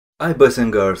Hi boys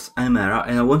and girls, I'm Era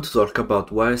and I want to talk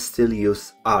about why I still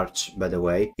use Arch, by the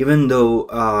way, even though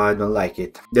I don't like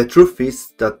it. The truth is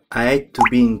that I hate to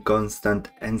be in constant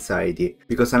anxiety,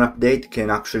 because an update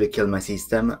can actually kill my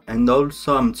system, and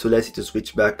also I'm too lazy to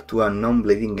switch back to a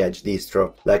non-bleeding edge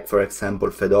distro, like for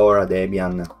example Fedora,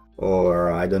 Debian,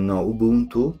 or I don't know,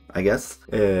 Ubuntu, I guess.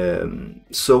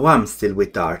 So I'm still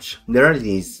with Arch. The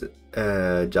reality is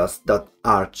just that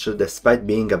Arch, despite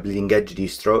being a bleeding edge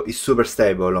distro, is super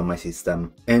stable on my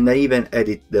system. And I even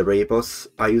edit the repos.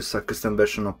 I use a custom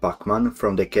version of Pacman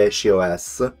from the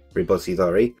CacheOS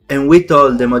repository, and with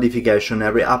all the modification,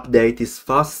 every update is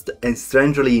fast and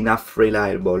strangely enough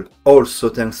reliable. Also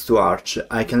thanks to Arch,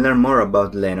 I can learn more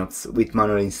about Linux with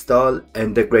manual install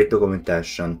and the great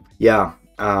documentation. Yeah,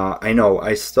 I know,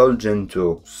 I stole Gen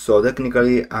 2, so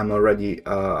technically I'm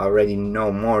already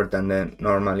know more than a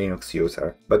normal Linux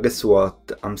user. But guess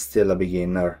what? I'm still a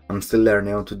beginner. I'm still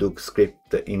learning how to do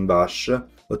script in Bash,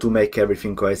 or to make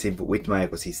everything cohesive with my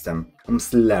ecosystem. I'm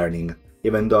still learning,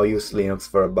 even though I use Linux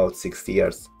for about 6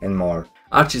 years and more.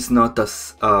 Arch is not a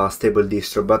stable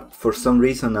distro, but for some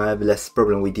reason I have less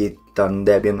problem with it than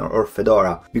Debian or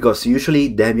Fedora, because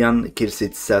usually Debian kills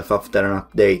itself after an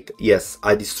update. Yes,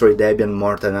 I destroy Debian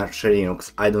more than Arch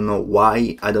Linux. I don't know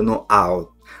why, I don't know how.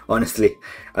 Honestly,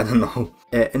 I don't know.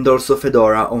 And also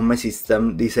Fedora on my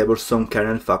system disables some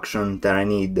kernel function that I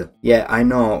need. Yeah, I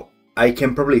know. I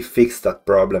can probably fix that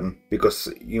problem,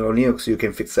 because Linux you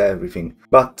can fix everything,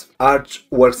 but Arch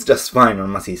works just fine on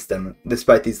my system,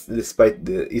 despite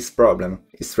its problem.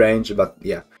 It's strange, but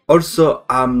yeah. Also,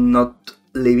 I'm not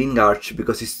leaving Arch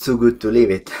because it's too good to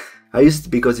leave it. I use it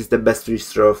because it's the best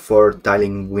distro for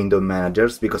tiling window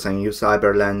managers, because I use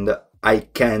Hyperland. I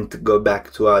can't go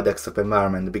back to a desktop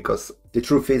environment, because the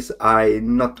truth is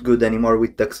I'm not good anymore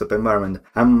with desktop environment.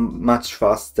 I'm much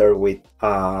faster with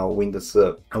a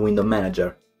window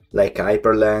manager, like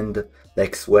Hyperland,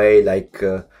 like Sway, like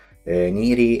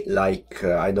Niri, like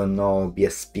I don't know,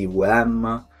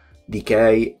 BSPWM,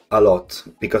 DK, a lot,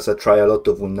 because I try a lot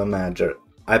of window manager.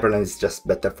 Hyperland is just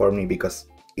better for me because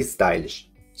it's stylish,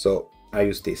 so I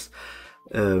use this.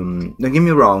 Don't get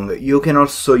me wrong, you can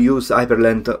also use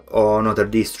Hyperland on other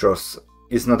distros.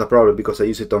 It's not a problem because I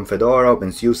use it on Fedora,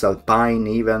 OpenSUSE, Alpine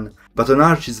even. But on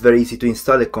Arch it's very easy to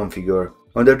install and configure.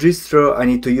 On the distro I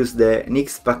need to use the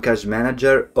Nix package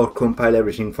manager or compile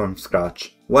everything from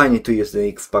scratch. Why I need to use the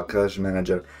Nix package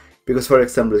manager? Because for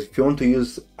example, if you want to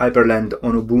use Hyperland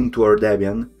on Ubuntu or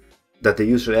Debian, that they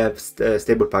usually have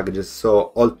stable packages,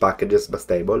 so old packages but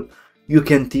stable, you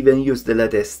can't even use the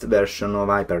latest version of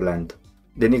Hyperland.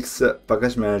 The Nix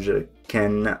package manager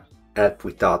can help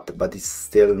with that, but it's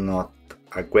still not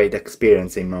a great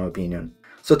experience in my opinion.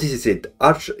 So this is it.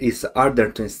 Arch is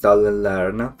harder to install and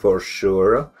learn, for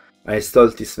sure. I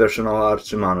installed this version of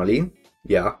Arch manually,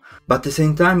 yeah, but at the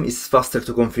same time it's faster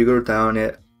to configure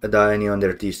than any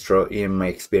other distro in my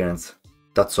experience.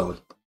 That's all.